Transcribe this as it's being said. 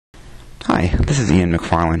Hi, this is Ian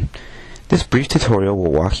MacFarlane. This brief tutorial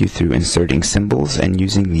will walk you through inserting symbols and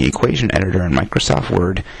using the equation editor in Microsoft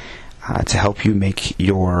Word to help you make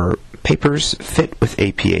your papers fit with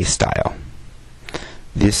APA style.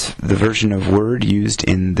 The version of Word used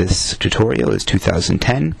in this tutorial is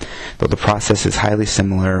 2010, though the process is highly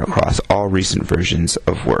similar across all recent versions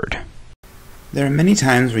of Word. There are many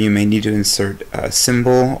times where you may need to insert a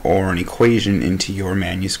symbol or an equation into your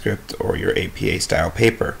manuscript or your APA style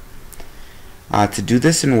paper. To do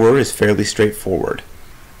this in Word is fairly straightforward.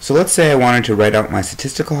 So let's say I wanted to write out my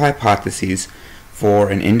statistical hypotheses for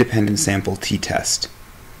an independent sample t-test.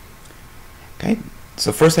 Okay,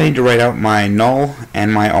 so first I need to write out my null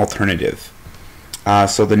and my alternative.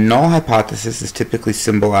 So the null hypothesis is typically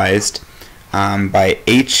symbolized by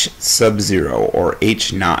H sub 0 or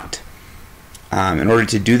H naught. In order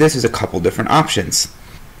to do this, there's a couple different options.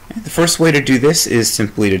 The first way to do this is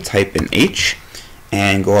simply to type in H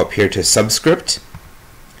and go up here to subscript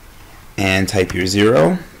and type your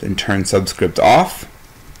 0, then turn subscript off,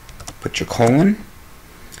 put your colon,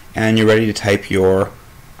 and you're ready to type your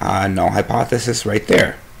null hypothesis right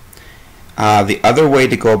there. The other way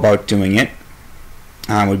to go about doing it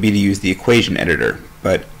would be to use the equation editor,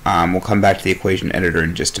 but we'll come back to the equation editor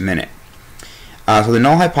in just a minute. So the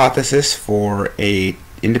null hypothesis for a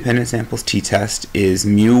independent samples t-test is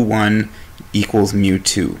mu1 equals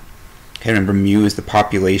mu2. Okay, remember mu is the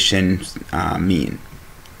population mean.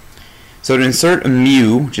 So to insert a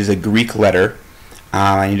mu, which is a Greek letter,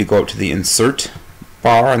 I need to go up to the insert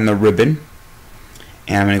bar on the ribbon,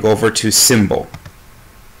 and I'm going to go over to symbol.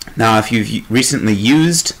 Now if you've recently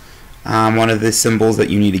used one of the symbols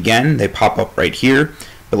that you need again, they pop up right here,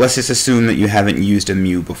 but let's just assume that you haven't used a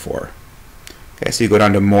mu before. Okay, so you go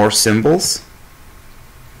down to more symbols.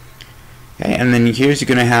 Okay, and then here's you're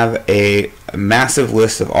going to have a massive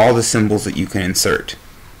list of all the symbols that you can insert.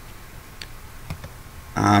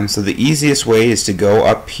 So the easiest way is to go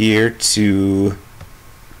up here to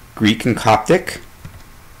Greek and Coptic,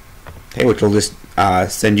 okay, which will just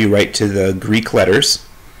send you right to the Greek letters.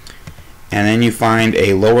 And then you find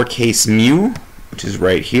a lowercase mu, which is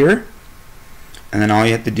right here. And then all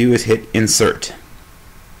you have to do is hit insert.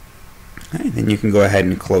 Okay, then you can go ahead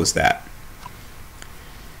and close that.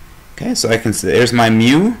 Okay, so I can say there's my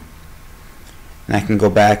mu, and I can go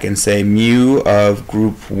back and say mu of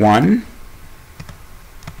group 1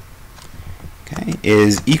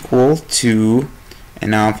 is equal to, and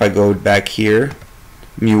now if I go back here,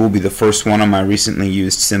 mu will be the first one on my recently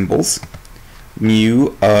used symbols,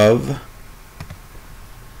 mu of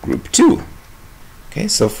group 2. Okay,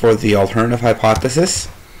 so for the alternative hypothesis,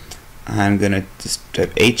 I'm going to just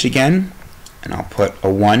type H again, and I'll put a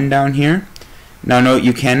 1 down here. Now note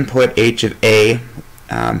you can put H of A,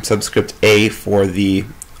 subscript A for the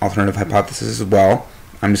alternative hypothesis as well.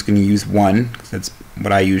 I'm just going to use 1 because that's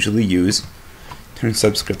what I usually use. Turn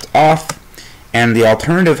subscript off, and the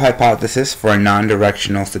alternative hypothesis for a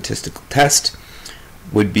non-directional statistical test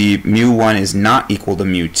would be mu1 is not equal to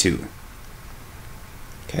mu2.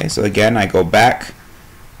 Okay, so again I go back,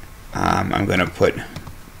 I'm going to put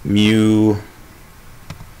mu1,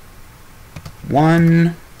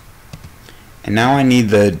 and now I need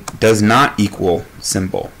the does not equal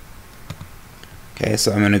symbol. Okay,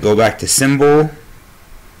 so I'm going to go back to symbol, I'm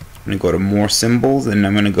going to go to more symbols, and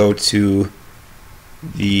I'm going to go to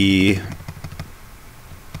the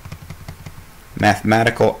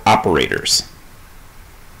mathematical operators.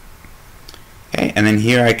 Okay, and then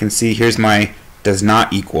here I can see here's my does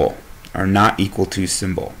not equal or not equal to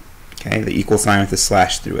symbol. Okay, the equal sign with a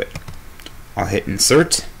slash through it. I'll hit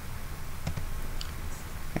insert.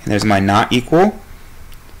 And there's my not equal,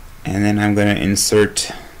 and then I'm going to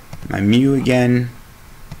insert my mu again,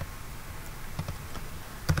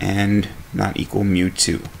 and not equal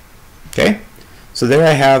mu2. Okay, so there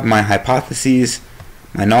I have my hypotheses,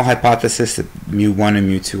 my null hypothesis that mu1 and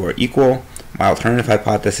mu2 are equal, my alternative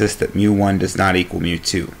hypothesis that mu1 does not equal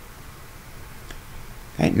mu2.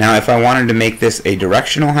 Okay, now if I wanted to make this a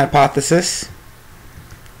directional hypothesis,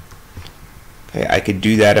 okay, I could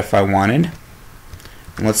do that if I wanted.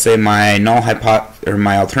 Let's say my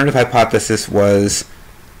my alternative hypothesis was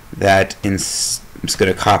that I'm just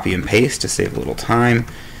going to copy and paste to save a little time,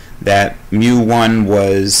 that mu1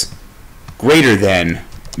 was greater than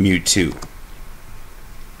mu2.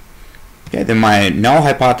 Okay, then my null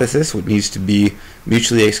hypothesis would needs to be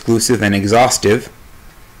mutually exclusive and exhaustive.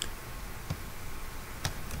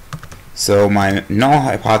 So my null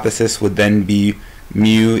hypothesis would then be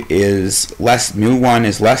mu1 is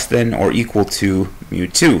less than or equal to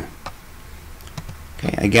mu2.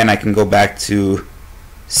 Okay, again I can go back to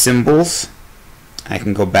symbols, I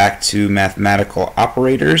can go back to mathematical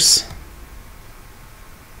operators,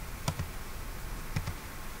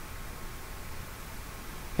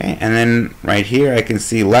 and then right here I can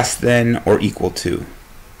see less than or equal to.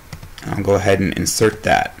 I'll go ahead and insert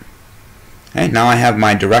that. Okay, now I have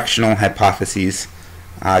my directional hypotheses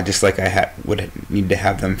just like I would need to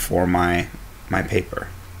have them for my paper.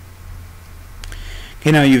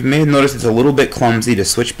 Okay, now you've noticed it's a little bit clumsy to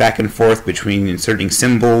switch back and forth between inserting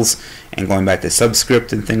symbols and going back to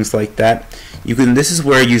subscript and things like that. This is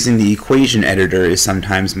where using the equation editor is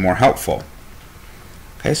sometimes more helpful.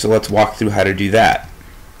 Okay, so let's walk through how to do that.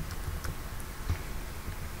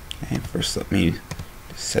 Okay, first let me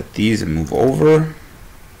set these and move over.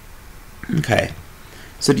 Okay,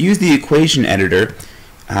 so to use the equation editor,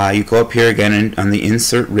 you go up here again on the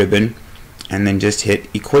insert ribbon and then just hit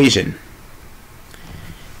equation.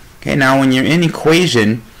 Okay, now when you're in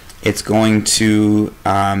equation, it's going to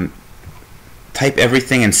type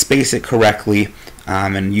everything and space it correctly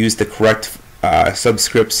and use the correct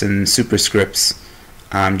subscripts and superscripts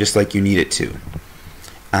just like you need it to.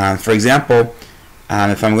 For example,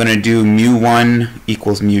 if I'm going to do mu1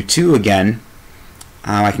 equals mu2 again,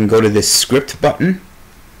 I can go to this script button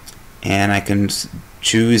and I can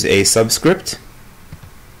choose a subscript.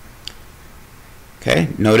 Okay,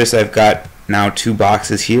 notice I've got now two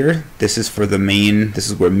boxes here. This is for the main, this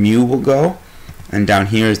is where mu will go, and down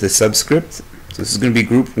here is the subscript. So this is going to be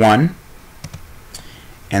group 1.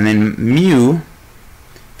 And then mu,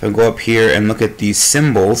 if I go up here and look at these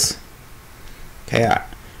symbols, okay,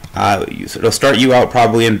 so it'll start you out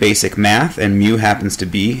probably in basic math, and mu happens to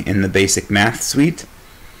be in the basic math suite.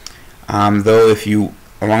 Though if you,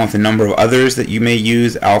 along with a number of others that you may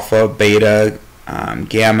use, alpha, beta,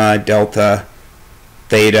 gamma, delta,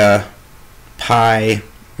 theta, pi,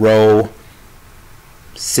 rho,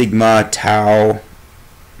 sigma, tau,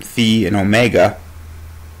 phi, and omega.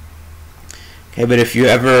 Okay, but if you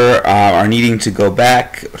ever are needing to go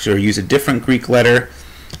back or use a different Greek letter,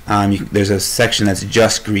 there's a section that's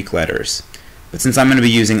just Greek letters. But since I'm going to be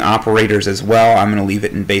using operators as well, I'm going to leave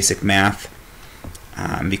it in basic math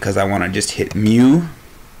because I want to just hit mu,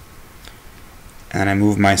 and I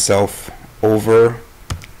move myself over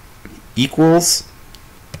equals,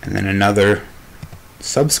 and then another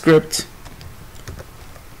subscript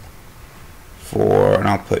and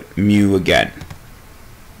I'll put mu again.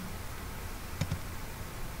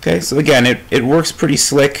 Okay, so again, it works pretty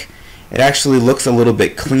slick. It actually looks a little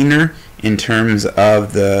bit cleaner in terms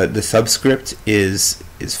of the subscript is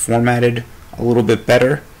formatted a little bit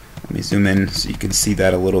better. Let me zoom in so you can see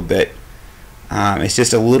that a little bit. It's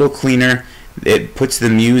just a little cleaner. It puts the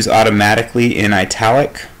mu's automatically in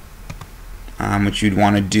italic, which you'd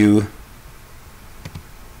want to do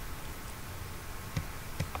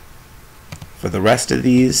for the rest of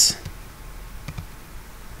these.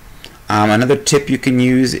 Another tip you can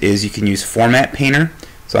use is you can use Format Painter.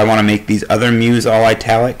 So I want to make these other mu's all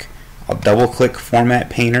italic. I'll double click Format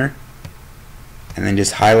Painter and then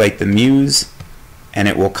just highlight the mu's, and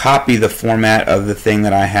it will copy the format of the thing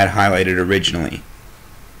that I had highlighted originally.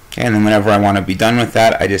 Okay, and then whenever I want to be done with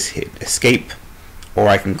that, I just hit Escape, or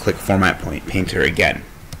I can click Format Painter again.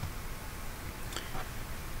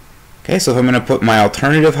 Okay, so if I'm going to put my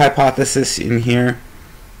alternative hypothesis in here,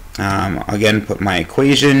 again put my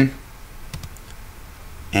equation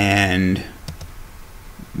and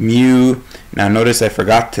mu. Now notice I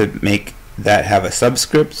forgot to make that have a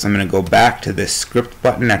subscript, so I'm going to go back to this script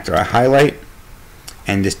button after I highlight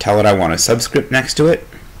and just tell it I want a subscript next to it.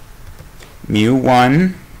 Mu1,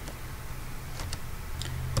 and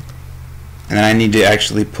then I need to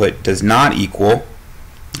actually put does not equal,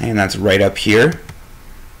 and that's right up here.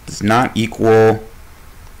 Does not equal,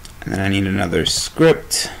 and then I need another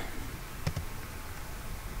script,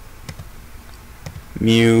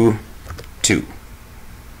 mu2.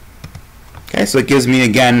 Okay, so it gives me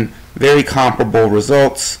again very comparable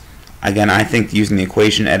results. Again, I think using the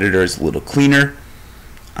equation editor is a little cleaner,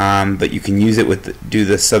 but you can use it do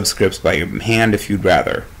the subscripts by your hand if you'd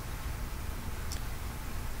rather.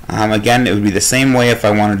 Again, it would be the same way if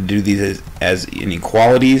I wanted to do these as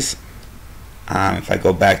inequalities. If I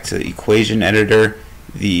go back to equation editor,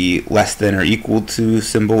 the less than or equal to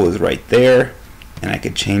symbol is right there, and I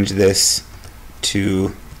could change this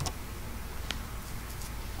to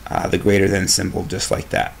the greater than symbol just like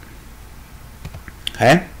that.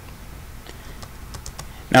 Okay?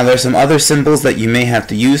 Now there's some other symbols that you may have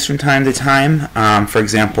to use from time to time. For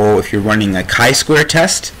example, if you're running a chi-square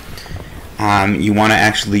test, you want to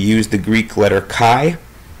actually use the Greek letter chi.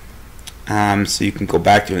 So you can go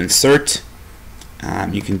back to insert.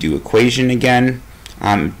 You can do equation again.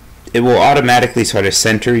 It will automatically sort of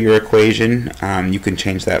center your equation. You can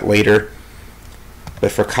change that later.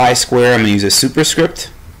 But for chi-square, I'm going to use a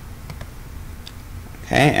superscript.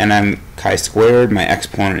 Okay, and I'm chi-squared, my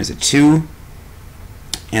exponent is a 2.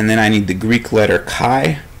 And then I need the Greek letter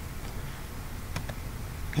chi.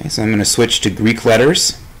 Okay, so I'm going to switch to Greek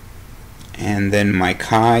letters. And then my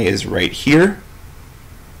chi is right here.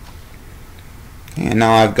 And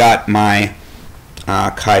now I've got my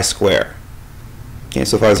chi-square. Okay,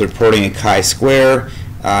 so if I was reporting a chi-square,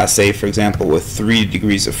 say for example with 3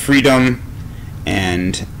 degrees of freedom,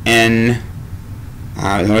 and n,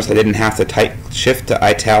 notice I didn't have to type shift to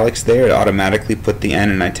italics there, it automatically put the n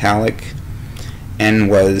in italic. N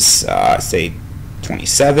was say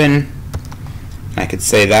 27. I could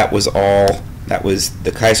say that was all, that was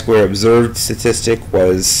the chi-square observed statistic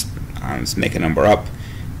was, let's make a number up,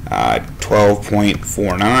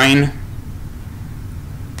 12.49.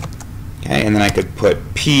 Okay, and then I could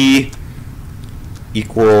put P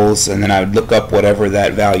equals, and then I would look up whatever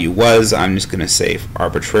that value was. I'm just going to say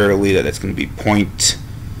arbitrarily that it's going to be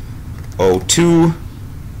 0.02.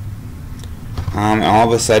 And all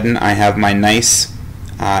of a sudden I have my nice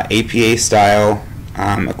APA style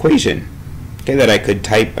equation. Okay, that I could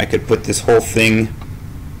type. I could put this whole thing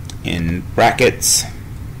in brackets.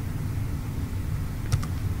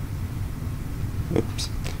 Oops.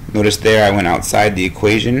 Notice there I went outside the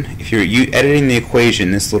equation. If you're editing the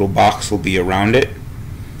equation, this little box will be around it.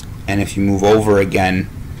 And if you move over again,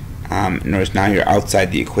 notice now you're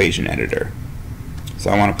outside the equation editor.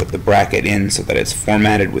 So I want to put the bracket in so that it's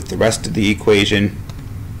formatted with the rest of the equation.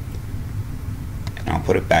 And I'll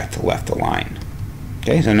put it back to left align.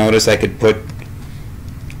 Okay, so notice I could put,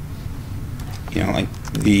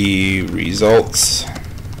 like the results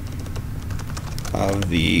of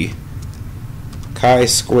the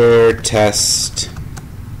chi-square test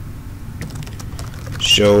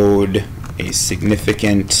showed a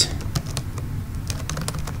significant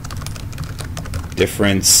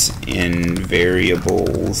difference in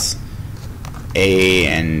variables A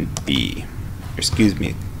and B. Excuse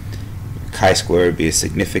me, chi-square would be a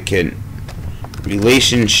significant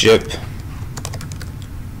relationship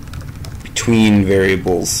between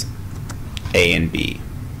variables A and B.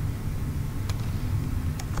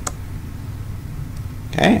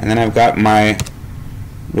 Okay, and then I've got my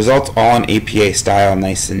results all in APA style,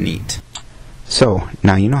 nice and neat. So,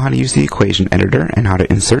 now you know how to use the equation editor and how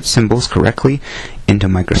to insert symbols correctly into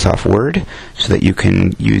Microsoft Word so that you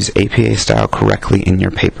can use APA style correctly in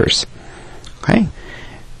your papers. Okay,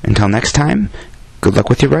 until next time, good luck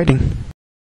with your writing.